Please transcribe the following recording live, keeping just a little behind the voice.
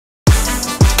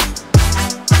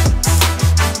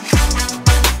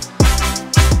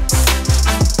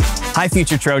Hi,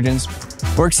 future Trojans.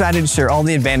 We're excited to share all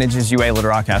the advantages UA Little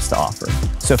Rock has to offer.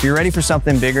 So if you're ready for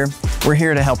something bigger, we're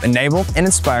here to help enable and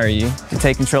inspire you to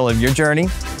take control of your journey,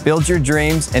 build your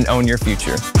dreams, and own your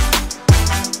future.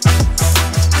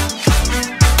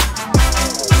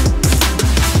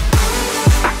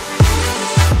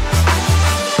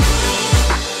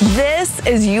 This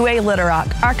is UA Little Rock,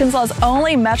 Arkansas's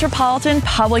only metropolitan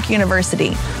public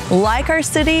university. Like our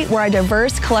city, we're a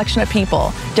diverse collection of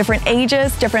people, different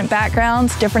ages, different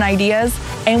backgrounds, different ideas,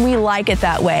 and we like it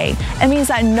that way. It means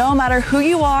that no matter who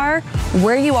you are,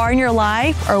 where you are in your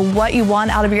life, or what you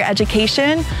want out of your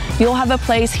education, you'll have a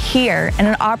place here and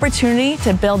an opportunity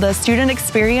to build the student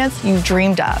experience you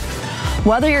dreamed of.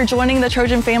 Whether you're joining the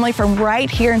Trojan family from right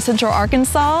here in Central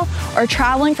Arkansas or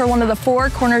traveling for one of the four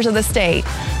corners of the state,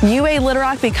 UA Little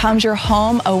Rock becomes your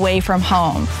home away from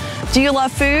home. Do you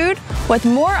love food? With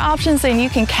more options than you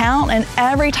can count and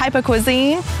every type of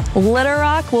cuisine, Little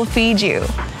Rock will feed you.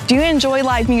 Do you enjoy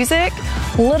live music?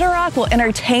 Little Rock will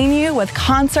entertain you with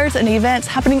concerts and events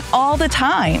happening all the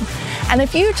time. And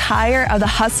if you tire of the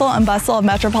hustle and bustle of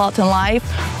metropolitan life,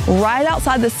 right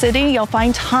outside the city, you'll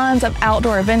find tons of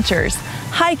outdoor adventures.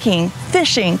 Hiking,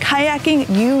 fishing,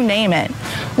 kayaking, you name it.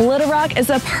 Little Rock is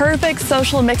a perfect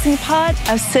social mixing pot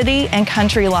of city and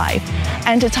country life.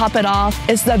 And to top it off,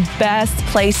 it's the best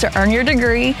place to earn your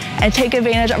degree and take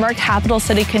advantage of our capital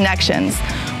city connections.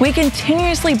 We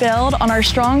continuously build on our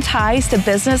strong ties to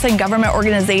business and government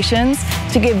organizations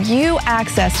to give you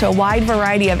access to a wide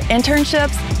variety of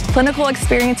internships, clinical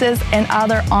experiences, and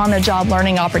other on-the-job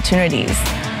learning opportunities.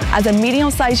 As a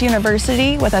medium-sized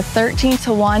university with a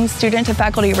 13-to-1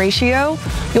 student-to-faculty ratio,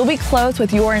 you'll be close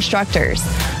with your instructors.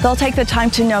 They'll take the time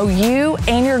to know you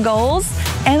and your goals,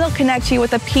 and they'll connect you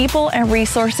with the people and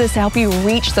resources to help you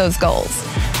reach those goals.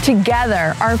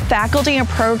 Together, our faculty and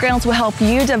programs will help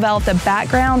you develop the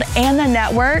background and the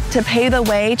network to pave the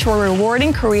way to a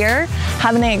rewarding career,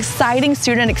 having an exciting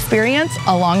student experience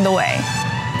along the way.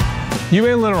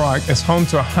 UA Little Rock is home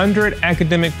to 100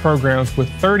 academic programs with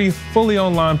 30 fully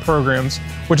online programs,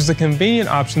 which is a convenient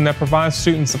option that provides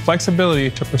students the flexibility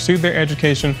to pursue their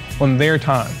education on their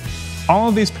time. All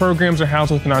of these programs are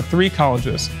housed within our three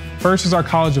colleges. First is our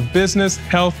College of Business,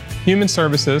 Health, Human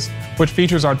Services, which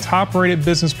features our top-rated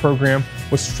business program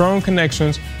with strong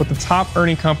connections with the top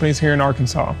earning companies here in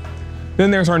Arkansas.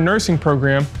 Then there's our nursing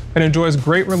program that enjoys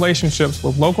great relationships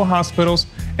with local hospitals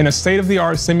and a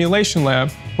state-of-the-art simulation lab,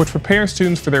 which prepares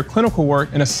students for their clinical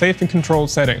work in a safe and controlled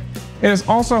setting. It is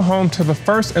also home to the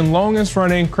first and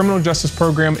longest-running criminal justice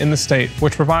program in the state,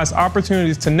 which provides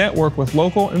opportunities to network with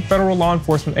local and federal law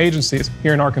enforcement agencies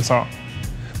here in Arkansas.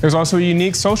 There's also a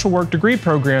unique social work degree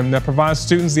program that provides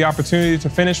students the opportunity to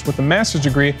finish with a master's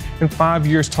degree in 5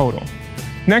 years total.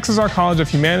 Next is our College of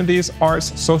Humanities,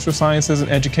 Arts, Social Sciences, and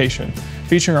Education,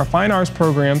 featuring our fine arts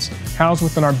programs housed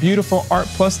within our beautiful Art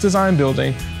Plus Design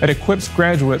building that equips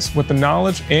graduates with the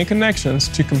knowledge and connections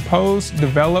to compose,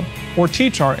 develop, or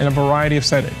teach art in a variety of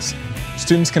settings.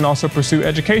 Students can also pursue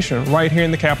education right here in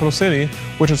the capital city,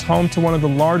 which is home to one of the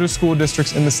largest school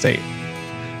districts in the state.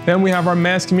 Then we have our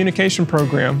Mass Communication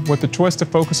program with the choice to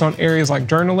focus on areas like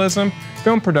journalism,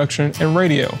 film production, and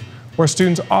radio, where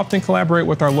students often collaborate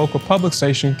with our local public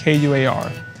station, KUAR.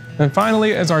 And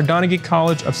finally is our Donaghy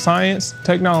College of Science,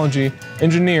 Technology,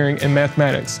 Engineering, and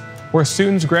Mathematics, where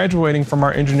students graduating from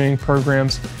our engineering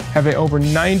programs have an over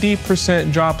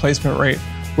 90% job placement rate,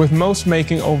 with most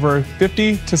making over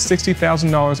 $50,000 to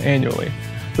 $60,000 annually.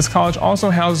 This college also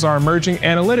houses our Emerging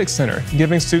Analytics Center,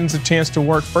 giving students a chance to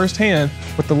work firsthand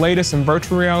with the latest in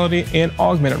virtual reality and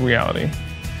augmented reality.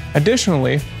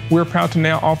 Additionally, we're proud to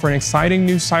now offer an exciting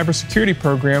new cybersecurity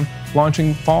program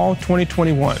launching fall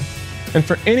 2021. And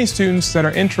for any students that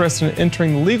are interested in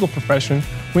entering the legal profession,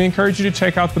 we encourage you to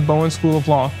check out the Bowen School of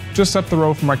Law just up the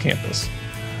road from our campus.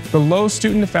 The low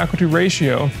student-to-faculty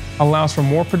ratio allows for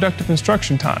more productive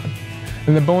instruction time.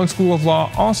 And the Bowen School of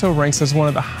Law also ranks as one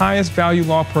of the highest value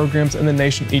law programs in the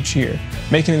nation each year,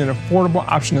 making it an affordable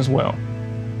option as well.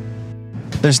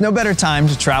 There's no better time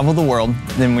to travel the world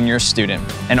than when you're a student,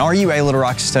 and our UA Little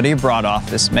Rock Study Abroad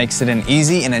office makes it an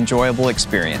easy and enjoyable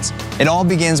experience. It all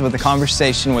begins with a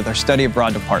conversation with our Study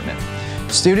Abroad department.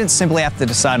 Students simply have to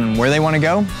decide on where they want to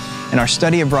go, and our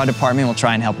Study Abroad department will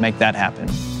try and help make that happen.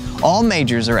 All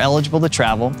majors are eligible to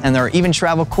travel, and there are even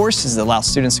travel courses that allow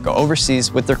students to go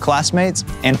overseas with their classmates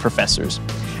and professors.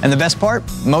 And the best part,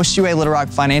 most UA Little Rock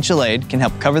financial aid can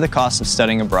help cover the cost of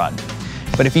studying abroad.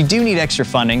 But if you do need extra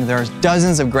funding, there are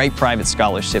dozens of great private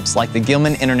scholarships like the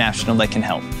Gilman International that can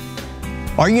help.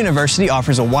 Our university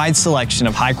offers a wide selection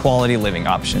of high-quality living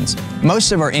options.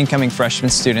 Most of our incoming freshman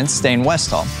students stay in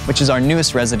West Hall, which is our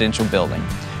newest residential building.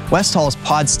 West Hall is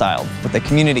pod-styled with a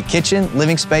community kitchen,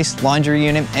 living space, laundry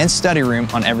unit, and study room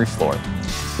on every floor.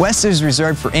 West is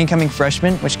reserved for incoming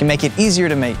freshmen, which can make it easier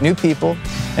to make new people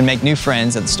and make new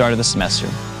friends at the start of the semester.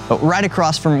 But right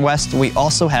across from West, we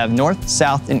also have North,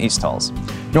 South, and East Halls.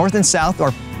 North and South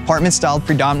are apartment styled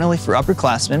predominantly for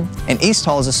upperclassmen, and East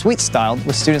Hall is a suite styled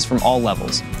with students from all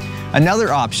levels.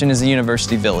 Another option is the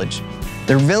University Village.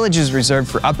 The Village is reserved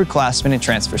for upperclassmen and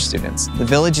transfer students. The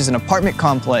Village is an apartment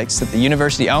complex that the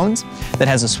university owns that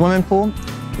has a swimming pool,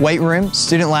 weight room,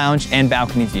 student lounge, and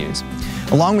balcony views.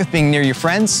 Along with being near your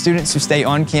friends, students who stay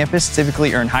on campus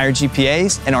typically earn higher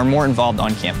GPAs and are more involved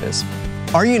on campus.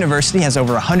 Our university has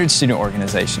over 100 student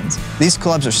organizations. These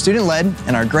clubs are student-led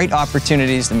and are great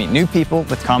opportunities to meet new people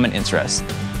with common interests.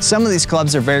 Some of these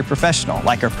clubs are very professional,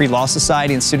 like our Pre-Law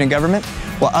Society and Student Government,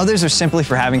 while others are simply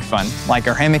for having fun, like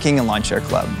our Hammocking and Lawn Chair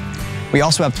Club. We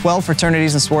also have 12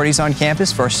 fraternities and sororities on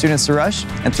campus for our students to rush,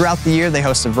 and throughout the year they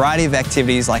host a variety of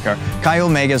activities like our Chi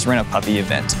Omega's Rent a Puppy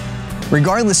event.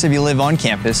 Regardless if you live on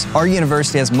campus, our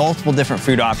university has multiple different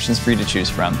food options for you to choose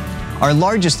from. Our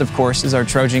largest, of course, is our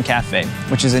Trojan Cafe,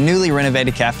 which is a newly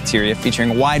renovated cafeteria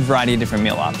featuring a wide variety of different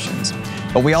meal options.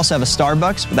 But we also have a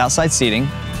Starbucks with outside seating,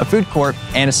 a food court,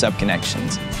 and a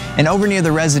sub-connections. And over near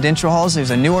the residential halls,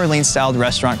 there's a New Orleans-styled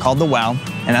restaurant called The Wow,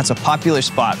 and that's a popular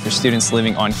spot for students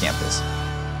living on campus.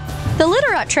 The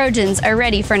Little Rock Trojans are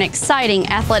ready for an exciting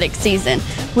athletic season.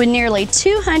 With nearly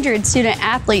 200 student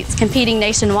athletes competing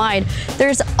nationwide,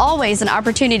 there's always an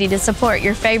opportunity to support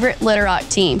your favorite Little Rock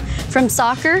team. From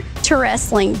soccer to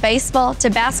wrestling, baseball to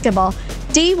basketball,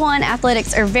 D1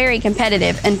 athletics are very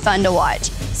competitive and fun to watch.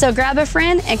 So grab a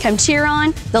friend and come cheer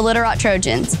on the Little Rock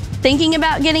Trojans. Thinking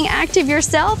about getting active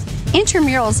yourself?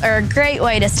 Intramurals are a great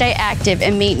way to stay active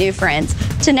and meet new friends.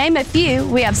 To name a few,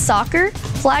 we have soccer,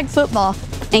 flag football,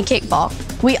 and kickball.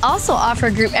 We also offer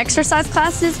group exercise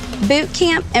classes, boot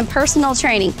camp, and personal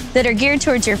training that are geared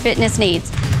towards your fitness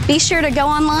needs. Be sure to go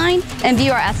online and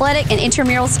view our athletic and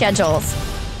intramural schedules.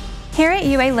 Here at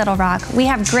UA Little Rock, we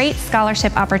have great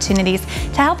scholarship opportunities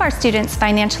to help our students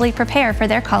financially prepare for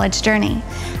their college journey.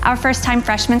 Our first-time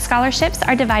freshman scholarships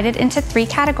are divided into 3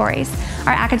 categories: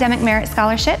 our academic merit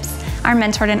scholarships, our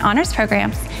mentored and honors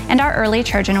programs, and our early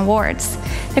Trojan awards.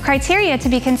 The criteria to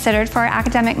be considered for our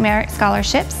academic merit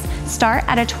scholarships start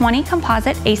at a 20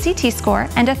 composite ACT score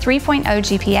and a 3.0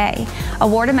 GPA.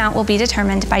 Award amount will be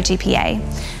determined by GPA.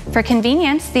 For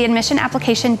convenience, the admission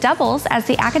application doubles as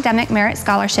the academic merit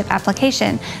scholarship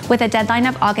application with a deadline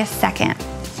of August 2nd.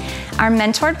 Our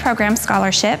mentored program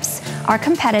scholarships are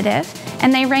competitive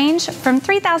and they range from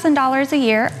 $3,000 a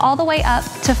year all the way up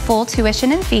to full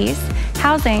tuition and fees,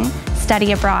 housing,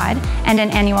 study abroad, and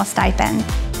an annual stipend.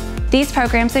 These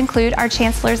programs include our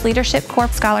Chancellor's Leadership Corps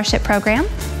Scholarship Program,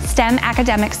 STEM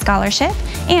Academic Scholarship,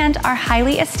 and our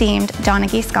highly esteemed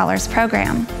Donaghy Scholars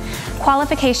Program.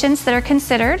 Qualifications that are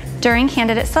considered during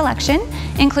candidate selection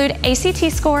include ACT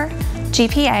score,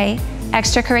 GPA,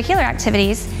 extracurricular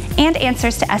activities, and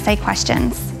answers to essay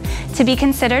questions. To be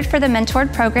considered for the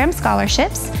mentored program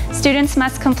scholarships, students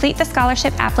must complete the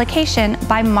scholarship application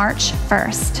by March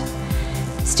 1st.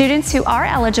 Students who are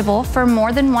eligible for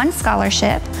more than one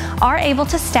scholarship are able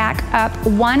to stack up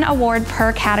 1 award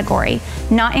per category,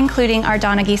 not including our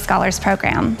Donaghy Scholars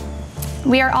Program.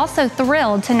 We are also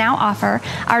thrilled to now offer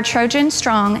our Trojan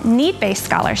Strong Need-Based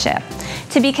Scholarship.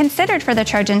 To be considered for the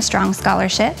Trojan Strong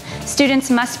Scholarship, students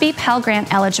must be Pell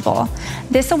Grant eligible.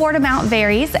 This award amount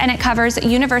varies and it covers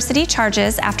university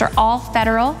charges after all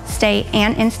federal, state,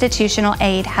 and institutional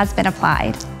aid has been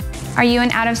applied. Are you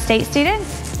an out-of-state student?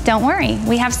 Don't worry,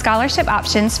 we have scholarship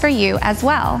options for you as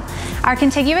well. Our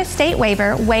contiguous state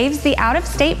waiver waives the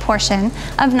out-of-state portion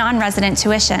of non-resident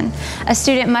tuition. A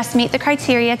student must meet the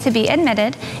criteria to be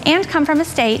admitted and come from a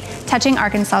state touching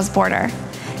Arkansas's border.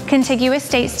 Contiguous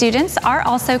state students are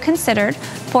also considered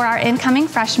for our incoming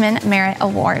freshman merit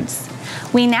awards.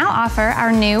 We now offer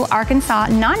our new Arkansas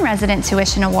Non-Resident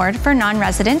Tuition Award for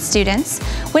non-resident students,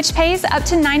 which pays up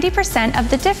to 90% of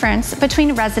the difference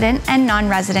between resident and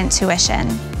non-resident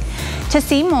tuition. To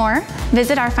see more,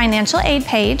 visit our financial aid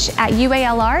page at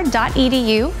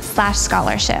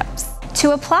ualr.edu/scholarships.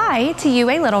 To apply to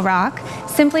UA Little Rock,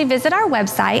 simply visit our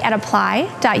website at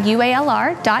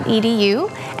apply.ualr.edu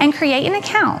and create an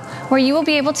account where you will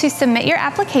be able to submit your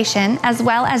application as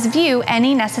well as view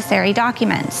any necessary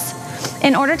documents.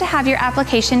 In order to have your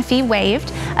application fee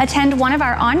waived, attend one of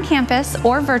our on-campus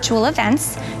or virtual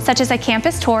events, such as a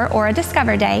campus tour or a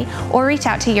Discover Day, or reach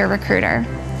out to your recruiter.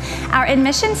 Our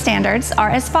admission standards are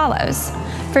as follows.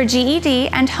 For GED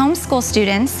and homeschool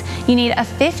students, you need a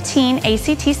 15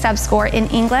 ACT subscore in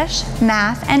English,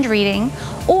 math, and reading,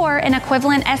 or an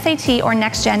equivalent SAT or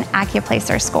Next-Gen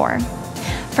AccuPlacer score.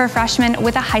 For freshmen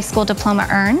with a high school diploma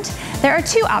earned, there are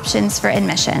two options for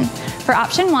admission. For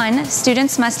option 1,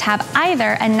 students must have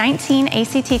either a 19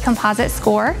 ACT composite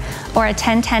score or a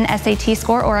 1010 SAT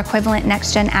score or equivalent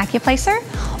Next-Gen AccuPlacer.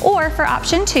 Or for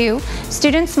option 2,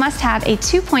 students must have a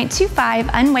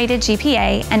 2.25 unweighted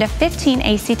GPA and a 15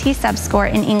 ACT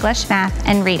subscore in English, math,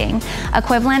 and reading.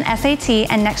 Equivalent SAT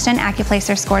and Next-Gen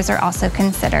AccuPlacer scores are also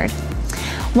considered.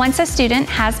 Once a student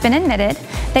has been admitted,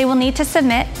 they will need to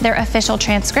submit their official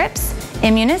transcripts,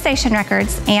 immunization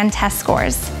records, and test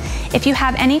scores. If you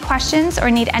have any questions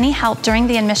or need any help during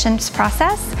the admissions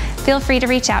process, feel free to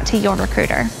reach out to your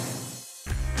recruiter.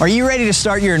 Are you ready to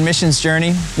start your admissions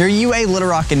journey? Your UA Little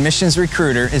Rock admissions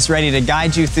recruiter is ready to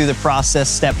guide you through the process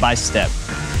step by step.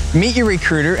 Meet your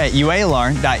recruiter at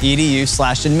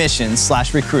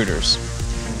ualr.edu/admissions/recruiters.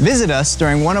 Visit us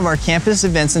during one of our campus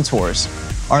events and tours.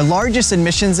 Our largest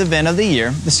admissions event of the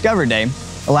year, Discover Day,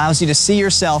 allows you to see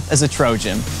yourself as a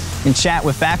Trojan. You can chat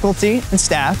with faculty and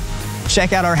staff,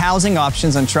 check out our housing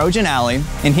options on Trojan Alley,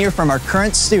 and hear from our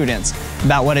current students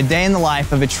about what a day in the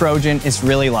life of a Trojan is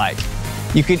really like.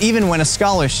 You could even win a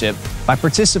scholarship by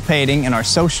participating in our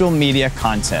social media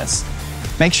contests.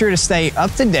 Make sure to stay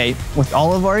up to date with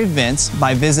all of our events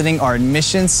by visiting our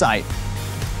admissions site.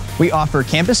 We offer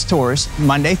campus tours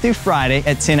Monday through Friday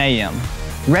at 10 a.m.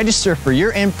 Register for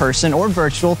your in-person or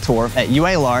virtual tour at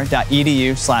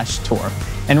ualr.edu/tour.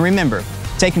 And remember,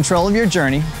 take control of your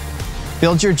journey,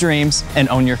 build your dreams, and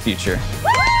own your future.